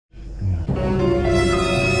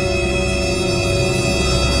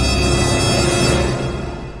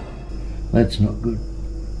That's not good.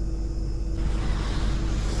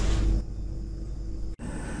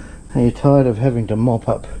 Are you tired of having to mop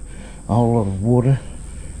up a whole lot of water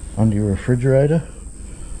under your refrigerator?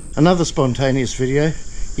 Another spontaneous video.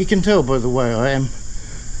 You can tell by the way I am,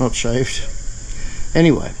 not shaved.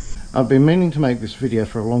 Anyway, I've been meaning to make this video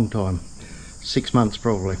for a long time, 6 months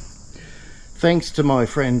probably. Thanks to my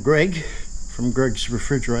friend Greg from Greg's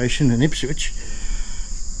Refrigeration in Ipswich,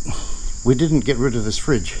 we didn't get rid of this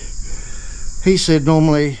fridge. He said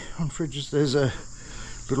normally on fridges there's a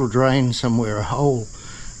little drain somewhere, a hole,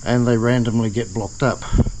 and they randomly get blocked up.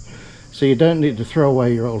 So you don't need to throw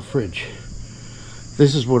away your old fridge.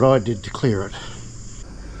 This is what I did to clear it.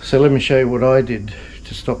 So let me show you what I did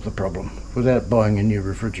to stop the problem without buying a new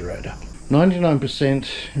refrigerator.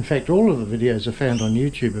 99%, in fact all of the videos I found on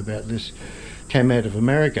YouTube about this came out of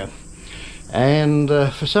America. And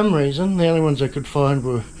for some reason the only ones I could find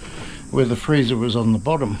were where the freezer was on the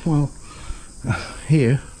bottom. Well,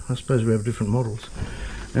 here, I suppose we have different models.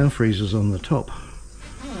 Our freezer's on the top.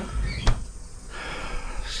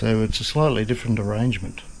 So it's a slightly different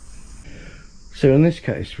arrangement. So in this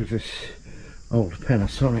case, with this old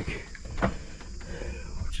Panasonic,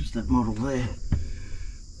 which is that model there,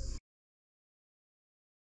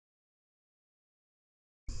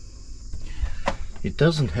 it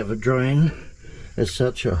doesn't have a drain as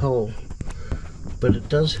such, a hole, but it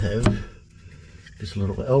does have this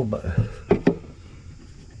little elbow,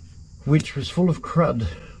 which was full of crud,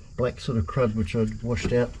 black sort of crud, which I'd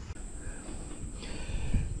washed out.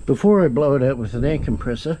 Before I blow it out with an air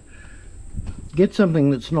compressor, get something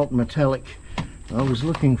that's not metallic. I was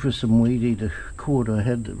looking for some weed eater cord I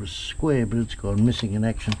had that was square, but it's gone missing in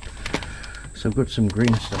action. So I've got some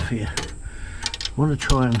green stuff here. I want to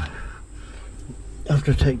try and,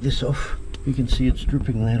 after I take this off, you can see it's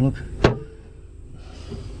dripping there, look.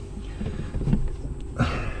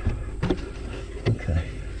 Okay,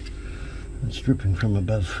 it's dripping from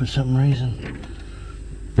above for some reason.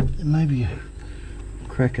 There may be a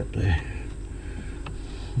crack up there.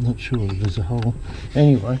 I'm not sure if there's a hole.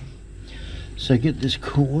 Anyway, so get this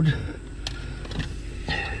cord.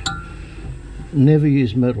 Never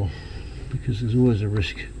use metal because there's always a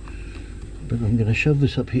risk. But I'm going to shove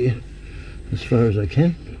this up here as far as I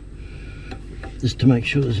can, just to make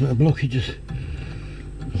sure there's no blockages.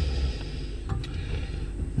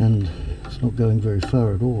 And it's not going very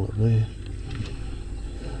far at all up there.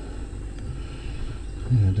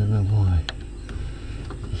 Yeah, I don't know why.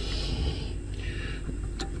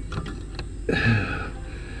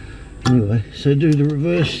 Anyway, so do the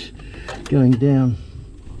reverse going down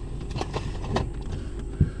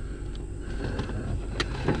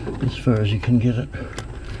as far as you can get it,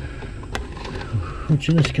 which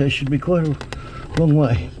in this case should be quite a long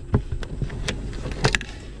way.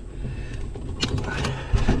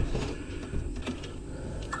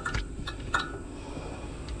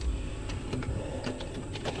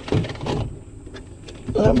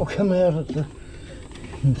 That will come out at the,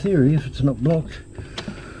 in theory, if it's not blocked,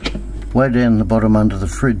 way down the bottom under the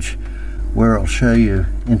fridge, where I'll show you,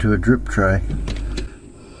 into a drip tray,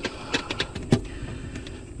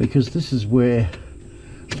 because this is where,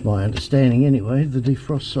 it's my understanding anyway, the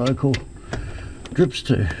defrost cycle drips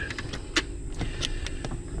to.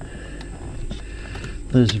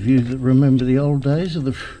 Those of you that remember the old days of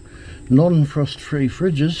the non-frost free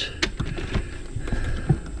fridges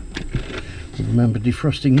remember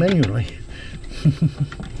defrosting manually.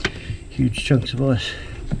 Huge chunks of ice.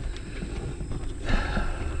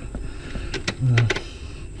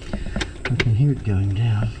 I can hear it going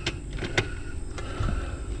down.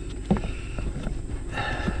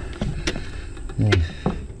 Now,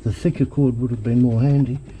 the thicker cord would have been more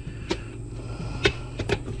handy.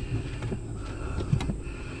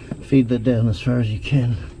 Feed that down as far as you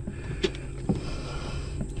can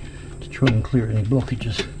to try and clear any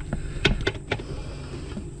blockages.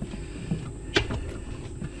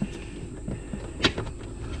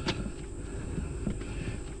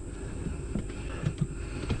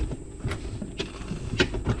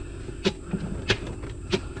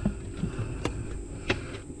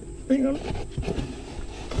 Hang on.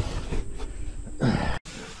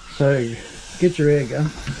 So, get your air gun.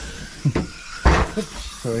 Oops,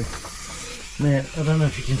 sorry. Now, I don't know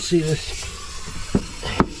if you can see this.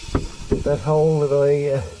 That hole that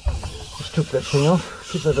I just took that thing off.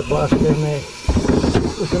 Give that a blast down there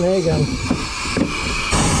with an air gun.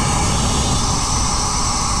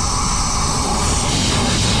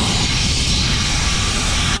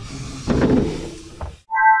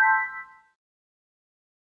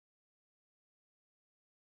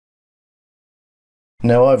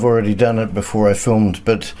 Now I've already done it before I filmed,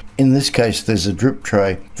 but in this case there's a drip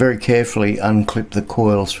tray. Very carefully unclip the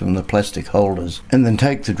coils from the plastic holders and then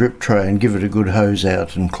take the drip tray and give it a good hose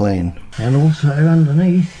out and clean. And also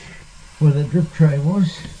underneath where the drip tray was,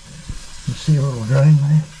 you see a little drain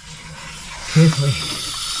there. Carefully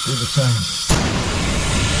do the same.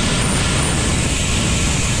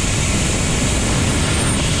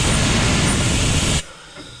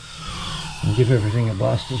 And give everything a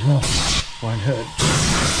blast as well. Won't hurt.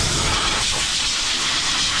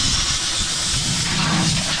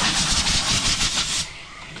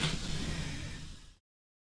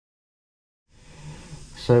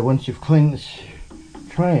 So once you've cleaned this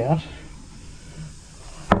tray out,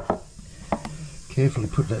 carefully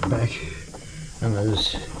put that back, and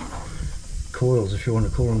those coils, if you want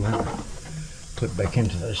to call them that, clip back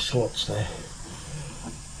into those slots there.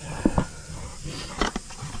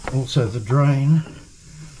 Also the drain,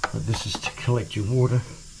 but this is to collect your water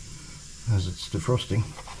as it's defrosting.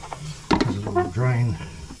 There's a little drain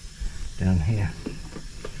down here.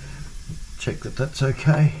 Check that that's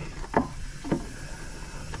okay.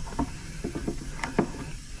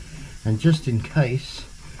 And just in case,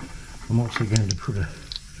 I'm also going to put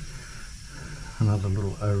another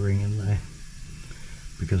little O-ring in there,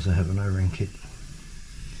 because I have an O-ring kit.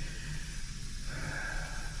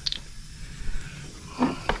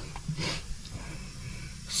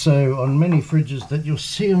 So on many fridges that you'll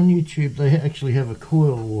see on YouTube, they actually have a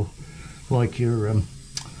coil, or like your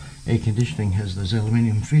air conditioning has those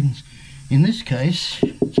aluminium fins. In this case,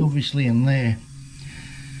 it's obviously in there.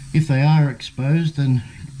 If they are exposed, then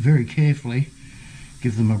very carefully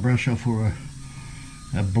give them a brush off or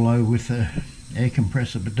a blow with a air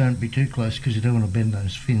compressor, but don't be too close because you don't want to bend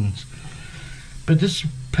those fins. But this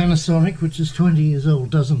Panasonic, which is 20 years old,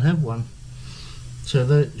 doesn't have one, so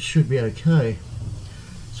that should be okay.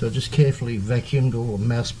 So I just carefully vacuumed all the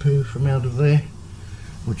mouse poo from out of there,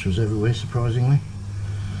 which was everywhere surprisingly,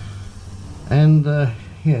 and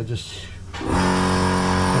yeah, just there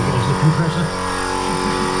goes the compressor.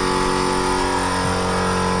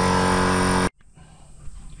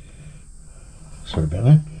 Sorry about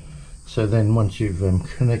that. So then once you've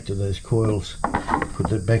connected those coils, put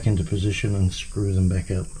that back into position and screw them back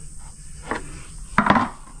up.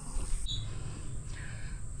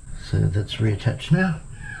 So that's reattached now.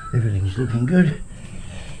 Everything's looking good.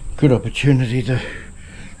 Good opportunity to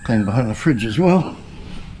clean behind the fridge as well.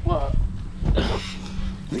 Well,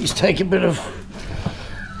 these take a bit of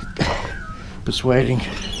persuading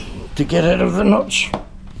to get out of the notch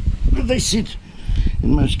where they sit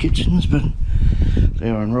in most kitchens, but they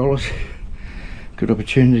are on rollers. Good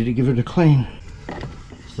opportunity to give it a clean.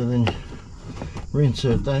 So then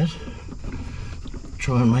reinsert that,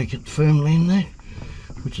 try and make it firmly in there,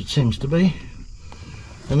 which it seems to be,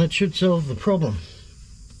 and that should solve the problem.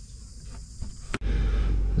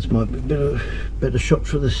 This might be a better shot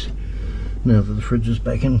for this now that the fridge is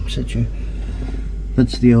back in situ.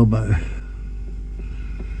 That's the elbow.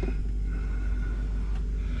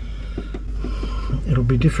 It'll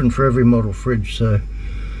be different for every model fridge, so it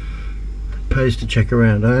pays to check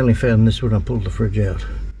around. I only found this when I pulled the fridge out.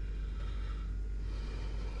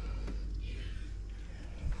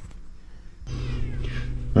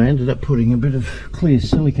 I ended up putting a bit of clear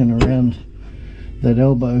silicone around that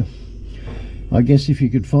elbow. I guess if you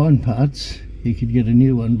could find parts you could get a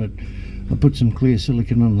new one, but I put some clear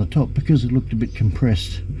silicone on the top because it looked a bit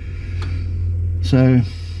compressed, so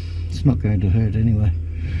it's not going to hurt anyway.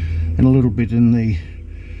 And a little bit in the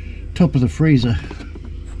top of the freezer,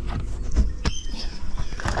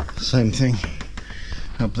 same thing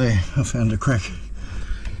up there. I found a crack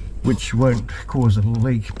which won't cause a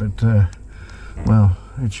leak, but well,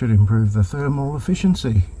 it should improve the thermal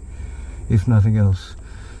efficiency if nothing else.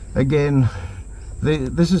 Again,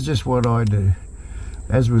 this is just what I do.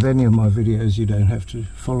 As with any of my videos, you don't have to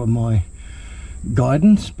follow my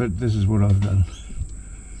guidance, but this is what I've done,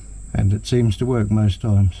 and it seems to work most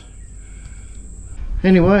times.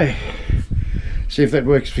 Anyway, see if that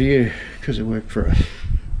works for you, because it worked for us.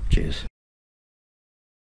 Cheers.